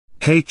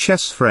Hey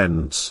chess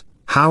friends,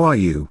 how are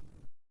you?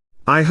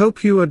 I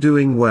hope you are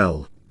doing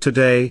well.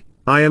 Today,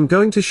 I am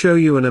going to show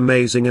you an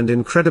amazing and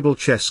incredible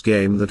chess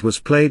game that was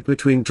played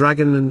between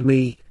Dragon and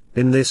me.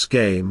 In this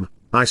game,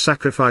 I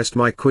sacrificed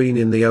my queen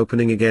in the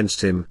opening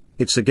against him.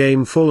 It's a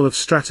game full of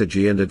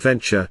strategy and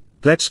adventure.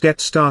 Let's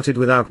get started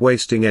without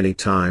wasting any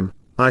time.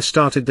 I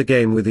started the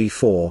game with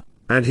e4,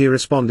 and he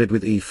responded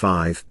with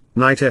e5,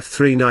 knight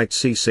f3, knight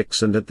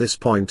c6, and at this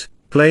point,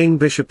 playing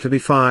bishop to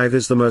b5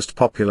 is the most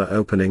popular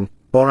opening,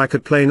 or I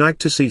could play knight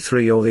to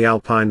c3 or the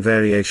Alpine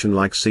variation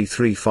like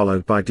c3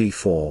 followed by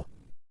d4.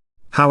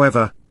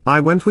 However, I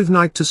went with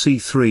knight to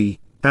c3,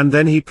 and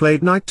then he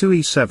played knight to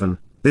e7.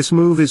 This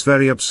move is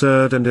very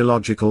absurd and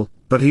illogical,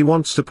 but he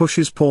wants to push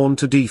his pawn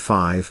to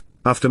d5,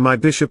 after my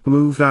bishop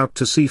moved out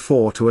to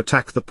c4 to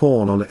attack the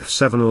pawn on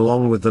f7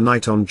 along with the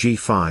knight on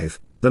g5.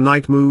 The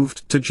knight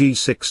moved to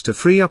g6 to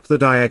free up the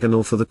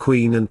diagonal for the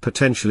queen and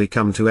potentially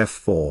come to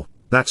f4.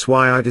 That's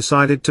why I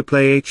decided to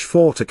play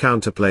h4 to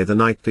counterplay the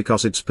knight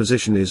because its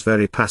position is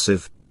very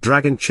passive.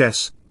 Dragon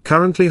Chess,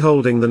 currently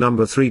holding the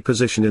number 3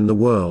 position in the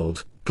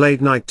world,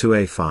 played knight to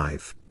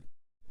a5.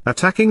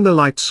 Attacking the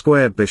light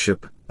square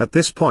bishop. At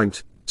this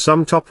point,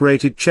 some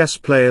top-rated chess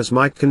players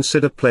might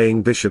consider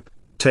playing bishop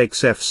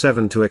takes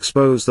f7 to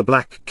expose the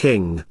black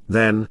king.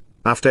 Then,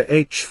 after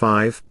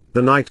h5,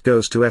 the knight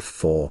goes to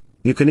f4.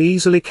 You can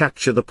easily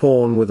capture the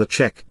pawn with a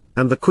check,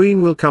 and the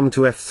queen will come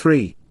to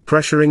f3,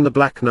 pressuring the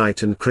black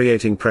knight and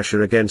creating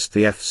pressure against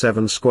the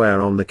f7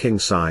 square on the king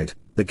side.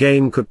 The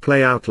game could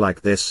play out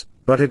like this,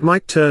 but it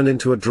might turn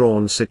into a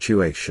drawn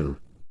situation.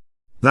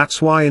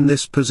 That's why in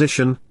this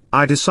position,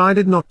 I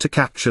decided not to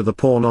capture the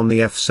pawn on the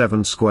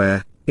f7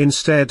 square.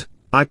 Instead,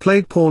 I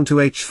played pawn to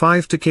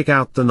h5 to kick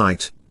out the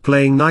knight.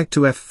 Playing knight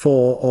to f4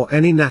 or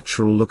any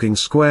natural-looking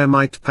square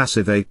might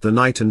passivate the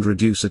knight and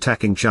reduce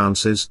attacking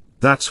chances.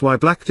 That's why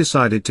black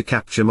decided to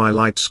capture my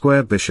light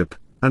square bishop,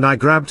 and I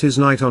grabbed his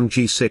knight on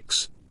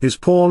g6. His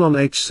pawn on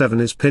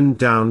h7 is pinned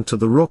down to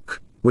the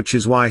rook, which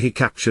is why he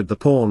captured the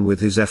pawn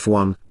with his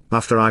f1.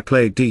 After I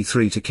played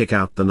d3 to kick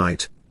out the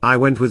knight, I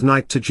went with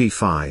knight to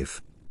g5,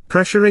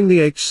 pressuring the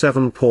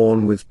h7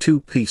 pawn with 2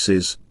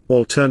 pieces.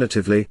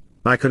 Alternatively,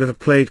 I could have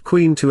played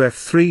queen to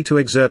f3 to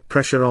exert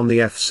pressure on the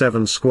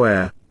f7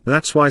 square.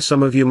 That's why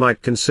some of you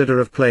might consider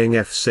of playing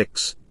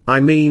f6. I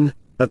mean,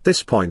 at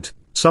this point,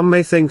 some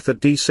may think that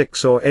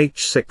d6 or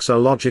h6 are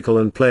logical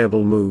and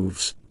playable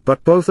moves,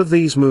 but both of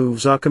these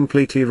moves are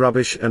completely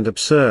rubbish and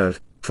absurd.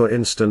 For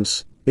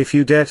instance, if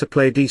you dare to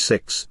play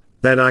d6,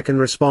 then I can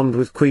respond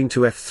with queen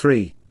to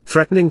f3,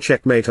 threatening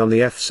checkmate on the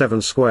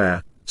f7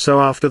 square, so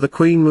after the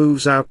queen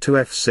moves out to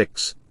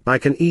f6, I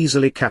can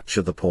easily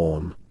capture the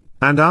pawn.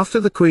 And after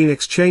the queen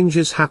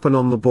exchanges happen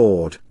on the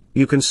board,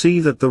 you can see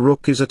that the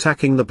rook is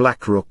attacking the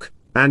black rook,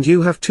 and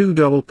you have 2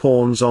 double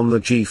pawns on the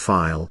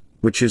g-file,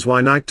 which is why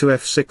knight to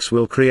f6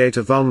 will create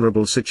a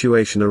vulnerable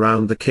situation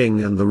around the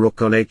king and the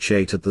rook on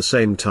h8 at the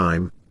same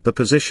time. The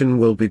position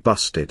will be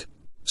busted.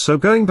 So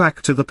going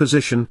back to the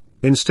position,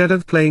 instead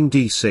of playing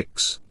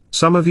d6,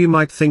 some of you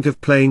might think of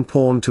playing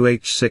pawn to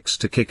h6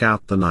 to kick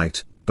out the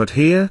knight, but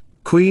here,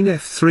 queen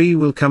f3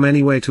 will come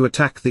anyway to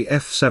attack the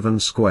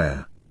f7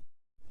 square.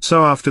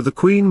 So after the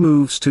queen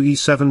moves to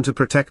e7 to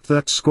protect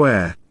that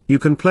square, you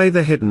can play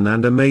the hidden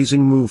and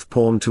amazing move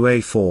pawn to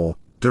a4,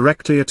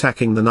 directly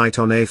attacking the knight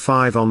on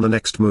a5 on the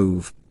next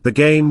move. The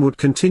game would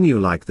continue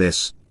like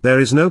this. There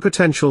is no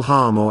potential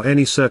harm or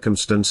any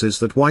circumstances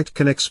that white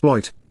can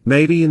exploit.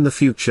 Maybe in the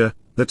future,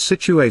 that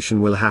situation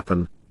will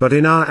happen, but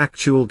in our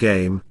actual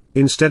game,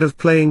 instead of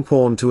playing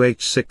pawn to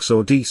h6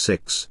 or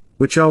d6,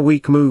 which are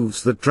weak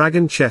moves that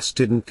Dragon Chess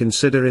didn't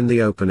consider in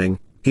the opening,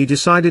 he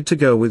decided to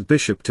go with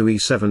bishop to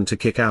e7 to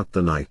kick out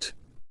the knight.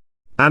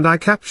 And I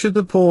captured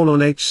the pawn on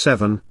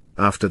h7.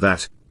 After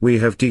that, we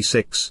have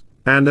d6,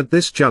 and at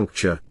this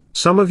juncture,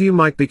 some of you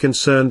might be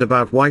concerned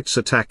about white's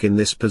attack in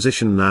this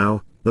position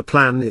now. The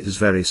plan is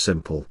very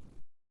simple.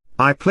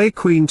 I play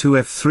queen to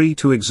f3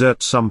 to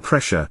exert some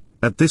pressure.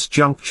 At this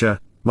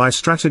juncture, my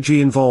strategy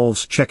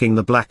involves checking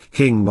the black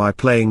king by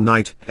playing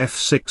knight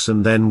f6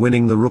 and then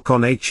winning the rook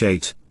on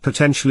h8,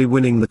 potentially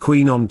winning the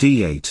queen on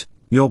d8.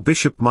 Your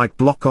bishop might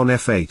block on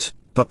f8,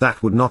 but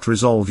that would not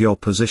resolve your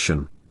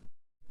position.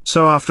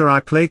 So after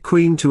I play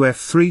queen to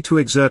f3 to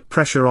exert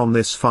pressure on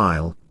this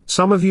file,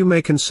 some of you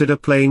may consider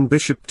playing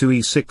bishop to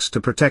e6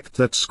 to protect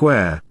that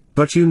square,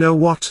 but you know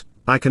what,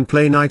 I can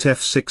play knight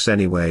f6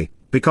 anyway,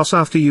 because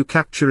after you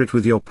capture it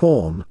with your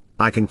pawn,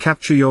 I can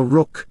capture your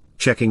rook,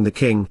 checking the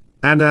king,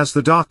 and as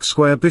the dark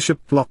square bishop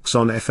blocks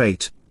on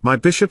f8, my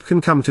bishop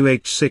can come to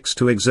h6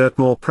 to exert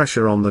more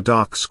pressure on the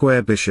dark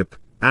square bishop,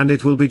 and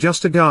it will be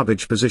just a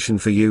garbage position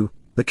for you.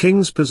 The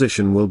king's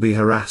position will be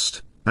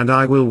harassed, and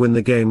I will win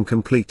the game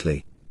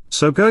completely.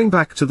 So going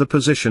back to the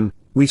position,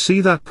 we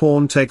see that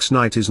pawn takes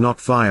knight is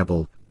not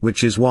viable,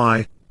 which is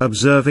why,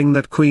 observing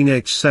that queen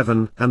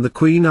h7 and the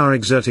queen are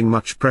exerting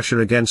much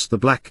pressure against the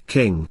black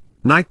king,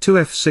 knight to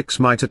f6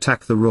 might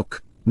attack the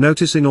rook.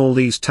 Noticing all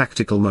these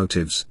tactical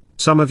motives,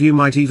 some of you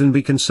might even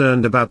be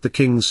concerned about the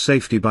king's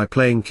safety by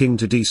playing king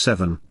to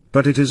d7,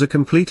 but it is a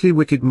completely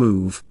wicked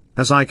move.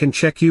 as I can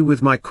check you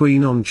with my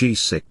queen on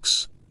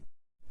g6.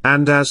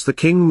 And as the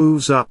king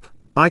moves up,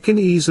 I can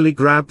easily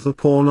grab the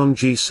pawn on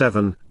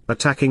g7,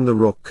 attacking the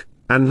rook,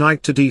 and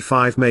knight to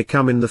d5 may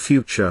come in the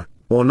future,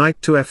 or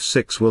knight to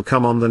f6 will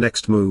come on the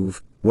next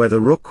move, where the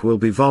rook will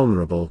be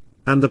vulnerable,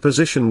 and the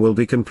position will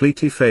be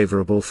completely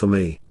favorable for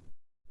me.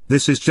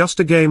 This is just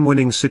a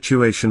game-winning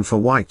situation for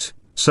white,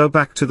 so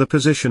back to the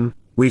position,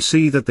 we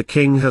see that the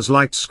king has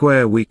light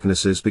square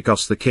weaknesses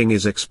because the king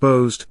is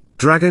exposed.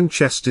 Dragon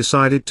Chess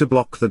decided to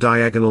block the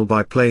diagonal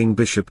by playing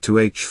bishop to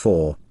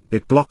h4,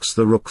 it blocks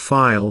the rook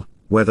file,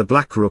 where the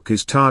black rook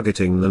is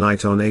targeting the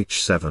knight on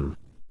h7.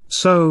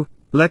 So,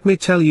 let me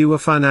tell you a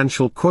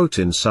financial quote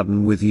in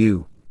sudden with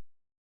you.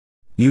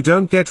 You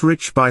don't get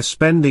rich by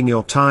spending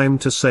your time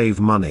to save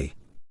money.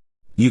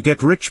 You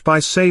get rich by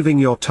saving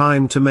your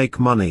time to make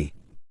money.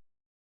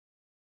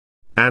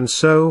 And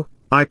so,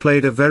 I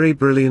played a very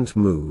brilliant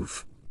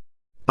move.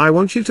 I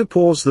want you to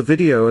pause the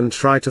video and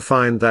try to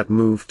find that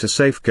move to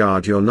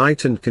safeguard your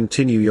knight and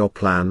continue your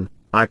plan.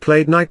 I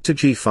played knight to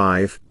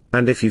g5,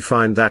 and if you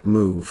find that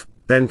move,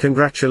 then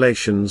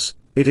congratulations,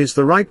 it is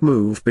the right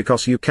move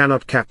because you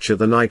cannot capture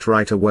the knight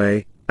right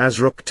away,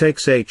 as rook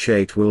takes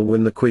h8 will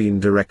win the queen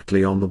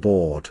directly on the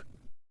board.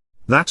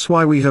 That's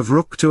why we have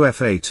rook to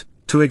f8,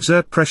 to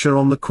exert pressure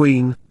on the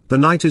queen. The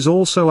knight is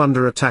also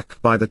under attack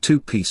by the two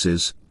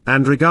pieces,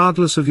 and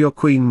regardless of your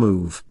queen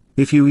move,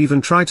 if you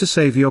even try to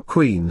save your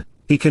queen,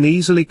 he can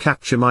easily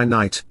capture my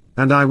knight,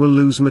 and I will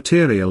lose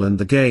material and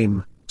the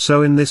game.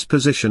 So in this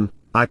position,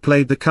 I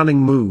played the cunning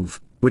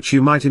move, which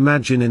you might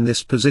imagine in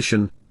this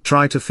position.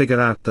 Try to figure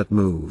out that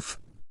move.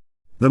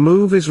 The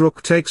move is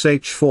rook takes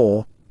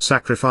h4,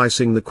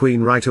 sacrificing the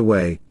queen right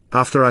away.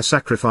 After I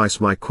sacrifice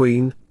my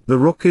queen, the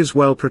rook is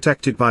well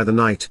protected by the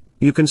knight.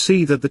 You can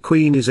see that the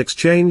queen is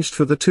exchanged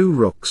for the two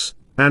rooks,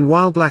 and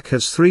while black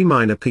has 3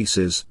 minor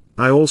pieces,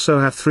 I also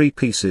have 3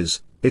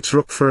 pieces. It's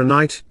rook for a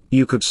knight.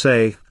 You could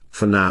say,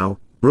 for now,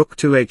 rook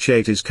to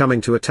h8 is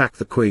coming to attack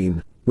the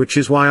queen, which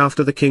is why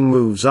after the king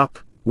moves up,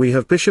 we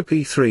have bishop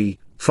e3,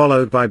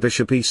 followed by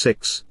bishop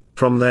e6,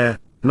 from there,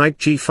 knight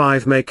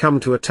g5 may come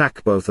to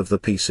attack both of the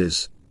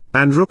pieces.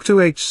 And rook to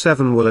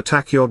h7 will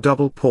attack your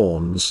double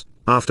pawns.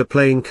 After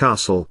playing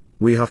castle,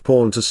 we have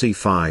pawn to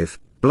c5,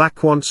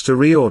 black wants to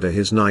reorder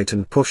his knight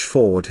and push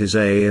forward his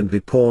A and B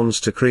pawns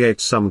to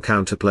create some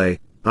counterplay.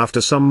 After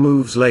some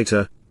moves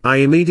later, I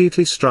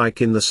immediately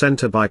strike in the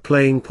center by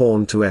playing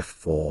pawn to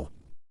f4.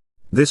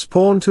 This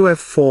pawn to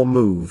f4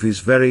 move is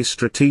very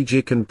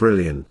strategic and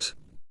brilliant.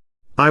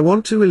 I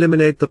want to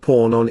eliminate the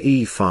pawn on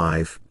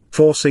e5,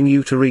 forcing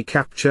you to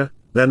recapture,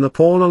 then the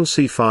pawn on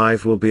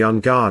c5 will be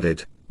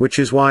unguarded, which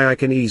is why I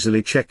can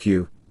easily check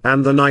you,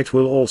 and the knight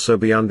will also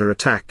be under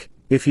attack.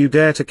 If you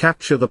dare to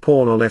capture the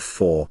pawn on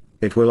f4,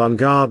 it will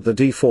unguard the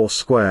d4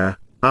 square.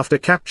 After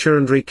capture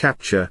and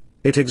recapture,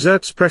 it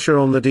exerts pressure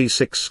on the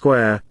d6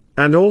 square,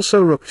 and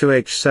also rook to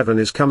h7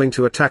 is coming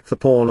to attack the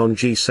pawn on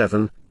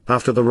g7.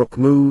 After the rook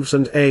moves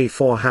and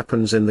a4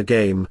 happens in the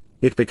game,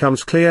 it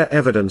becomes clear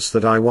evidence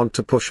that I want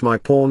to push my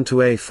pawn to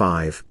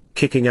a5,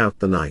 kicking out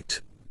the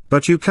knight.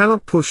 But you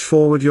cannot push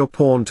forward your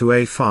pawn to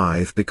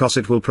a5 because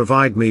it will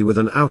provide me with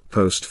an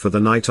outpost for the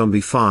knight on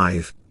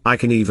b5. I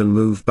can even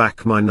move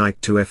back my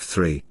knight to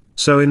f3.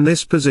 So in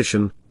this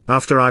position,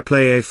 after I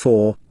play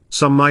a4,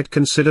 some might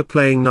consider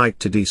playing knight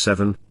to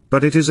d7,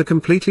 but it is a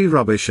completely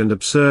rubbish and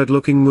absurd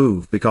looking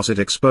move because it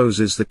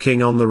exposes the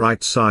king on the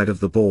right side of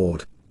the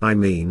board. I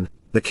mean,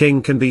 the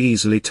king can be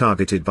easily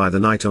targeted by the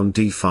knight on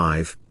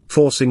d5,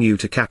 forcing you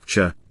to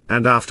capture,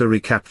 and after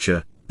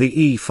recapture,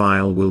 the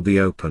e-file will be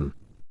open.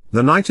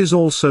 The knight is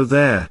also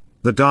there,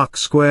 the dark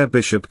square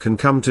bishop can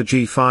come to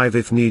g5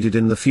 if needed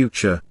in the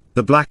future,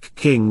 the black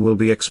king will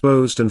be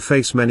exposed and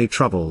face many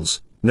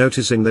troubles.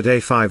 Noticing that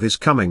a5 is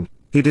coming,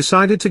 he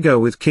decided to go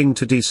with king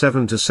to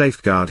d7 to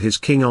safeguard his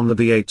king on the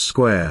b8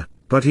 square,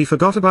 but he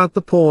forgot about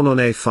the pawn on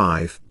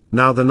a5.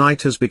 Now the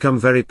knight has become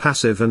very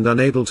passive and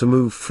unable to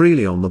move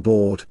freely on the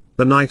board.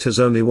 The knight has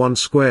only one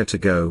square to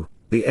go,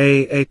 the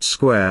a8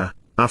 square.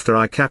 After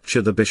I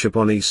capture the bishop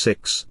on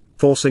e6,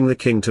 forcing the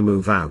king to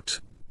move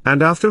out.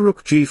 And after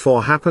rook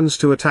g4 happens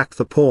to attack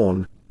the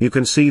pawn, you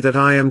can see that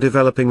I am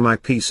developing my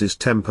pieces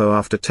tempo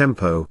after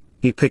tempo.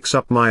 He picks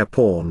up my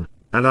pawn,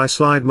 and I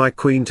slide my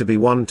queen to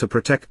b1 to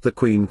protect the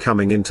queen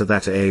coming into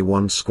that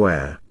a1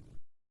 square.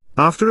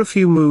 After a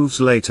few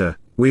moves later,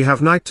 we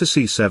have knight to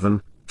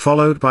c7,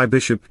 followed by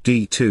bishop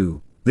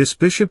d2. This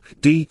bishop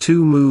d2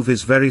 move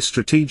is very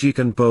strategic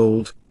and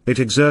bold. It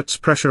exerts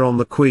pressure on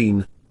the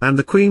queen, and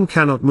the queen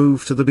cannot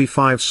move to the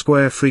b5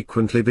 square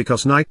frequently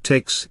because knight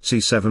takes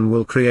c7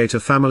 will create a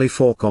family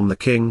fork on the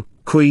king,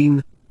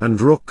 queen, and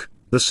rook.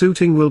 The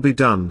suiting will be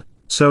done.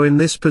 So in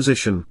this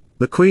position,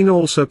 the queen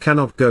also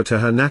cannot go to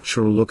her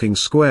natural looking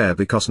square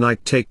because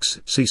knight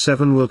takes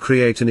c7 will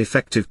create an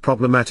effective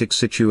problematic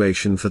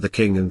situation for the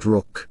king and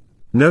rook.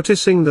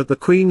 Noticing that the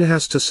queen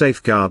has to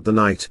safeguard the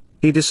knight,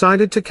 he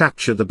decided to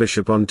capture the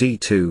bishop on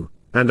d2,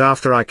 and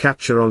after I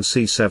capture on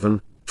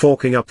c7,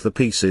 forking up the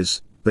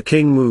pieces, the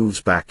king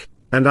moves back,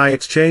 and I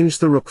exchange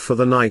the rook for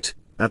the knight.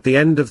 At the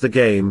end of the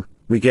game,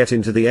 we get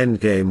into the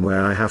endgame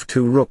where I have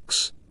 2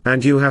 rooks,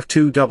 and you have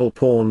 2 double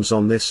pawns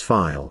on this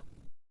file.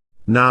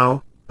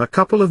 Now, a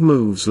couple of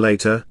moves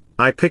later,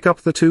 I pick up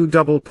the 2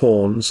 double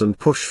pawns and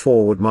push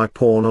forward my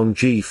pawn on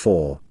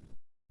g4.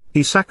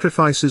 He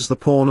sacrifices the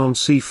pawn on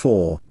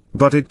c4,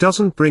 but it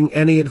doesn't bring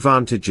any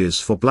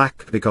advantages for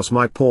black because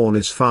my pawn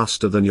is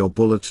faster than your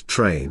bullet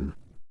train.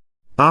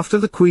 After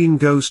the queen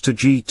goes to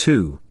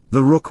g2,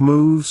 the rook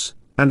moves,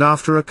 and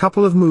after a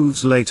couple of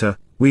moves later,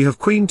 we have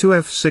queen to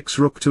f6,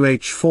 rook to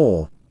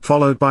h4,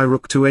 followed by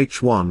rook to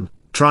h1,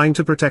 trying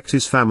to protect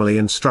his family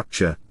and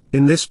structure.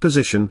 In this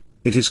position,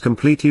 it is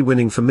completely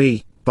winning for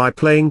me. By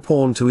playing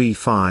pawn to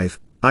e5,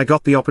 I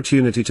got the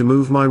opportunity to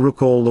move my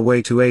rook all the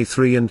way to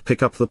a3 and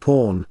pick up the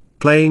pawn.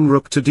 Playing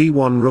rook to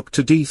d1, rook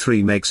to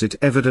d3 makes it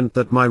evident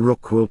that my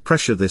rook will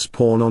pressure this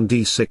pawn on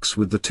d6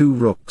 with the 2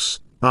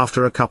 rooks.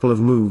 After a couple of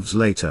moves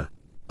later,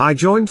 I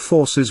joined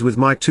forces with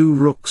my 2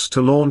 rooks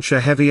to launch a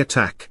heavy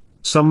attack.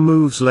 Some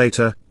moves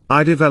later,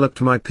 I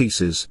developed my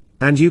pieces,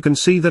 and you can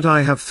see that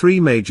I have 3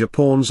 major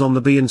pawns on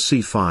the b and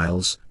c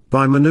files.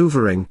 By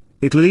maneuvering,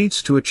 it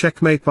leads to a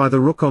checkmate by the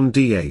rook on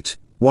d8.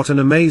 What an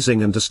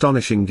amazing and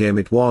astonishing game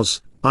it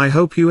was. I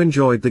hope you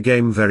enjoyed the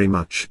game very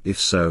much. If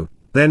so,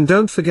 then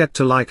don't forget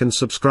to like and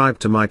subscribe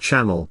to my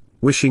channel.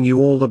 Wishing you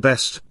all the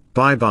best.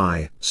 Bye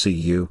bye, see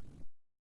you.